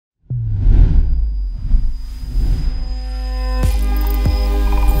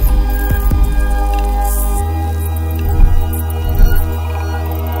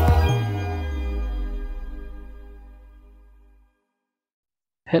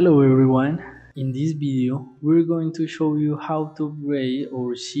Hello everyone, in this video we're going to show you how to upgrade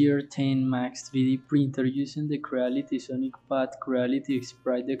our CR10 MAX 3D printer using the Creality Sonic Pad, Creality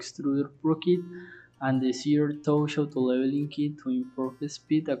Extruder Pro Kit and the CR Touch Auto Leveling Kit to improve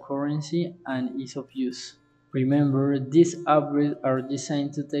speed, accuracy and ease of use. Remember, these upgrades are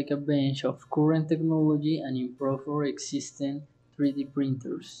designed to take advantage of current technology and improve our existing 3D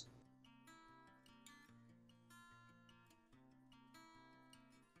printers.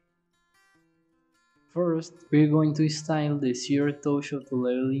 First, we're going to install the CR Touch Auto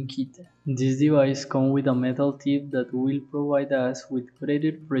Leveling Kit. This device comes with a metal tip that will provide us with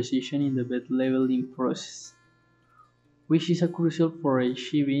greater precision in the bed leveling process, which is crucial for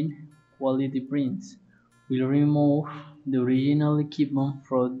achieving quality prints. We'll remove the original equipment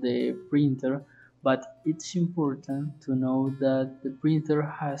from the printer, but it's important to know that the printer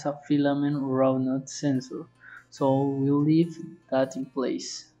has a filament roughness sensor, so we'll leave that in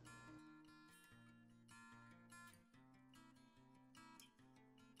place.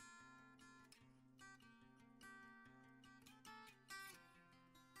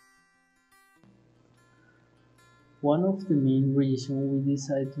 One of the main reasons we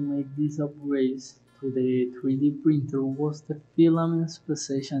decided to make these upgrades to the 3D printer was the filament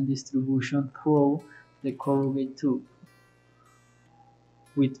passage and distribution through the corrugate tube.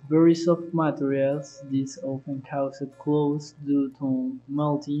 With very soft materials, this often caused clots due to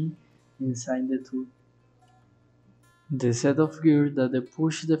melting inside the tube. The set of gears that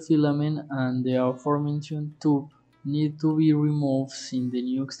push the filament and the aforementioned tube need to be removed since the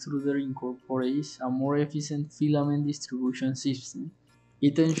new extruder incorporates a more efficient filament distribution system.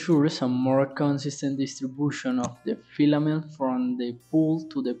 It ensures a more consistent distribution of the filament from the pool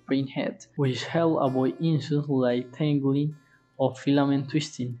to the print head, which helps avoid issues like tangling or filament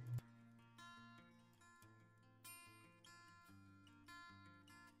twisting.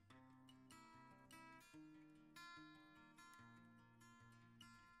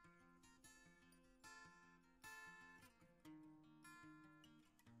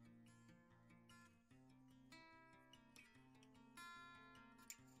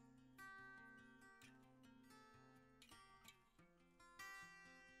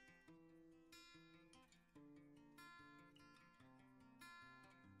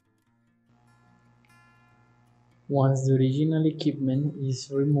 Once the original equipment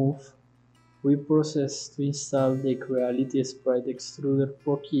is removed, we proceed to install the Creality Extruder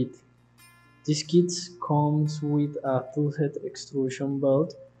Pro Kit. This kit comes with a toothed extrusion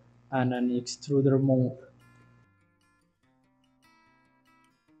belt and an extruder mount.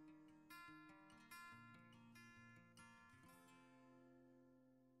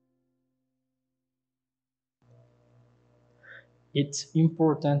 It's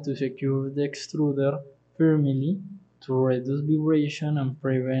important to secure the extruder firmly to reduce vibration and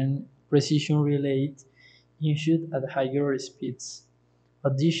prevent precision-related issues at higher speeds.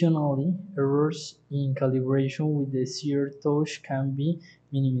 Additionally, errors in calibration with the CR touch can be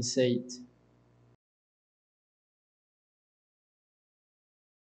minimized.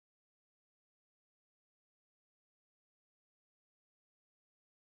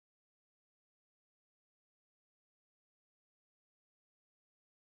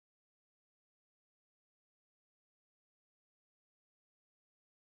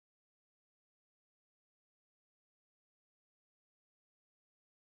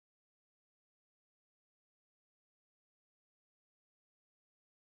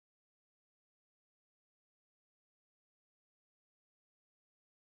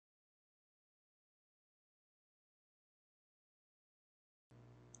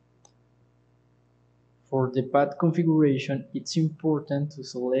 For the pad configuration, it's important to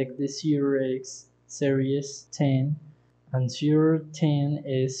select the CRX Series 10 and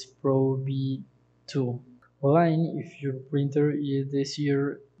CR10S Pro V2 line if your printer is the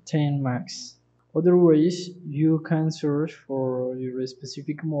CR10 MAX. Otherwise, you can search for your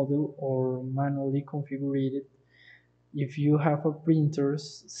specific model or manually configure it if you have a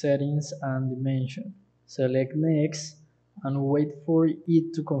printer's settings and dimension. Select Next and wait for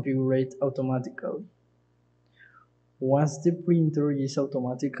it to configure automatically. Once the printer is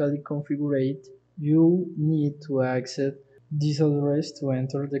automatically configured, you'll need to access this address to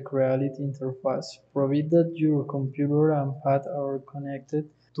enter the Creality interface, provided that your computer and pad are connected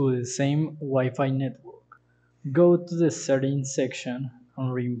to the same Wi-Fi network. Go to the Settings section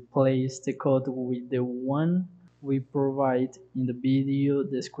and replace the code with the one we provide in the video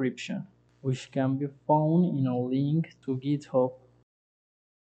description, which can be found in a link to GitHub.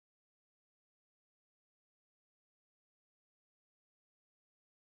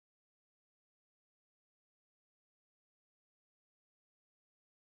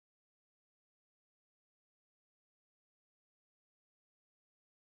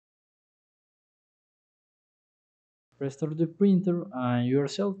 restore the printer and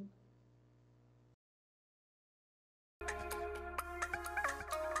yourself.